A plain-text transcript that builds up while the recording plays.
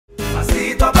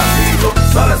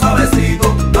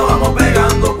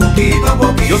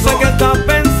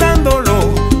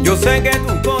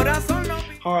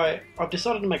I've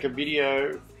decided to make a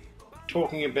video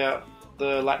talking about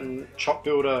the Latin Chop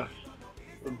Builder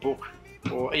book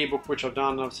or ebook which I've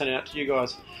done and I've sent it out to you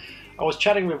guys. I was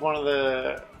chatting with one of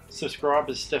the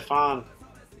subscribers, Stefan,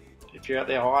 if you're out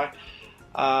there, hi,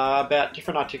 about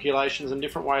different articulations and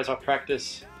different ways I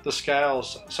practice the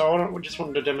scales. So I just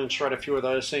wanted to demonstrate a few of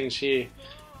those things here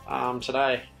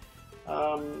today.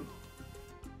 I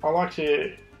like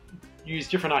to use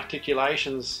different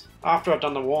articulations after I've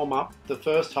done the warm-up, the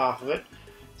first half of it.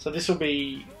 So this will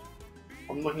be,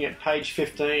 I'm looking at page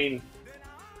 15,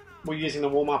 we're using the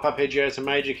warm-up arpeggios and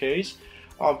major keys.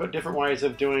 I've got different ways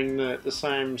of doing the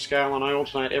same scale and I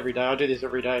alternate every day. I do this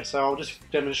every day, so I'll just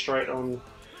demonstrate on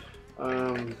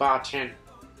bar 10.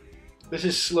 This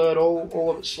is slurred,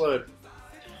 all of it's slurred.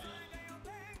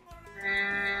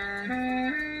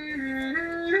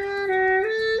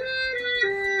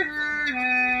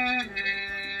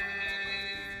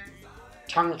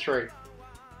 Tongue 3.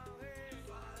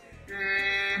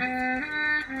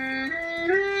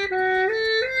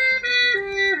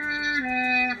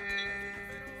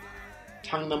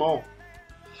 Tongue them all.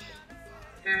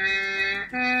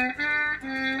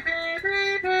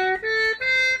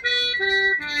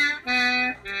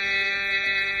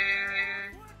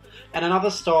 And another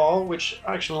style, which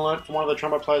I actually learnt from one of the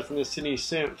trumpet players from the Sydney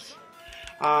Symphs,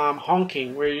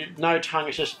 honking, where no tongue,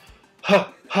 it's just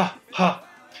ha, ha, ha.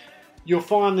 You'll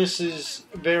find this is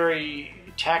very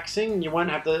taxing. You won't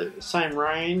have the same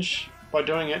range by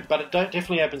doing it, but it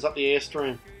definitely opens up the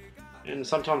airstream. And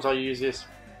sometimes I use this.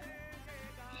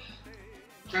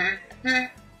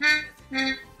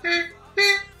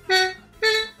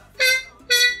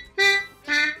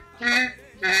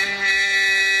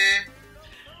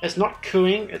 It's not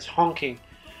cooing, it's honking.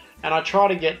 And I try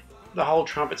to get the whole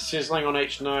trumpet sizzling on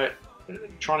each note,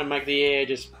 trying to make the air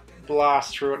just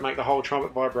blast through it, make the whole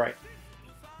trumpet vibrate.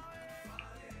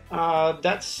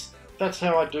 That's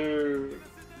how I do.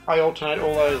 I alternate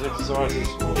all those exercises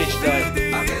each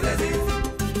day.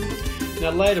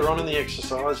 Now later on in the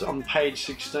exercise, on page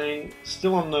 16,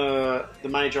 still on the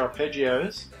major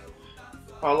arpeggios,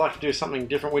 I like to do something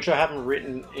different, which I haven't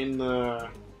written in the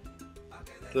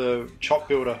Chop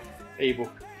Builder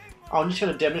ebook. I'm just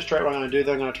going to demonstrate what I'm going to do,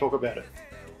 then I'm going to talk about it.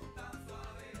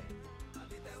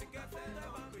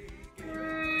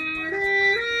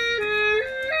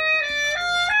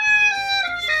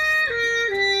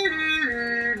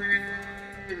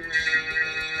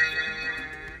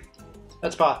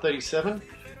 That's bar 37.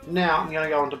 Now I'm going to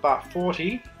go on to bar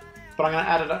 40, but I'm going to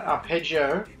add an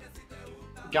arpeggio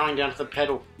going down to the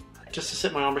pedal, just to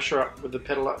set my embouchure up with the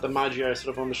pedal, the Maggio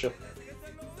sort of embouchure.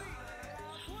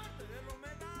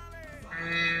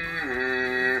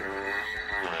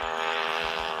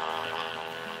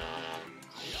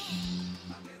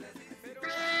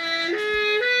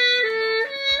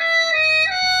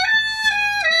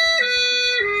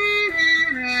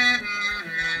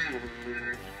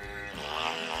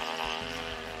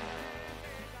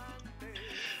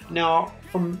 Now,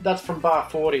 that's from bar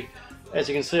 40. As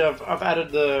you can see, I've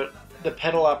added the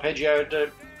pedal arpeggio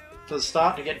to the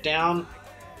start to get down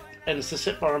and to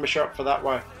set my embouchure up for that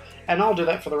way. And I'll do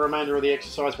that for the remainder of the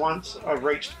exercise. Once I've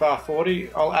reached bar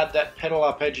 40, I'll add that pedal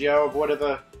arpeggio of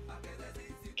whatever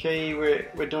key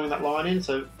we're doing that line in.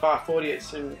 So bar 40,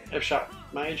 it's in F sharp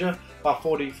major. Bar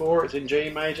 44, it's in G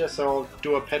major. So I'll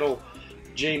do a pedal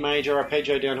G major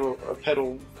arpeggio down to a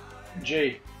pedal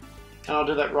G. And I'll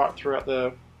do that right throughout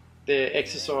the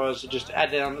exercise to just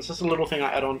add down. It's just a little thing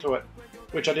I add on to it,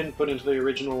 which I didn't put into the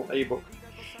original ebook.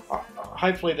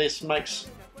 Hopefully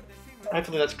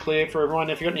hopefully that's clear for everyone.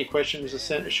 If you've got any questions,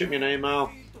 just shoot me an email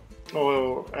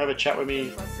or have a chat with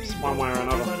me one way or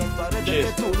another.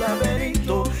 Cheers.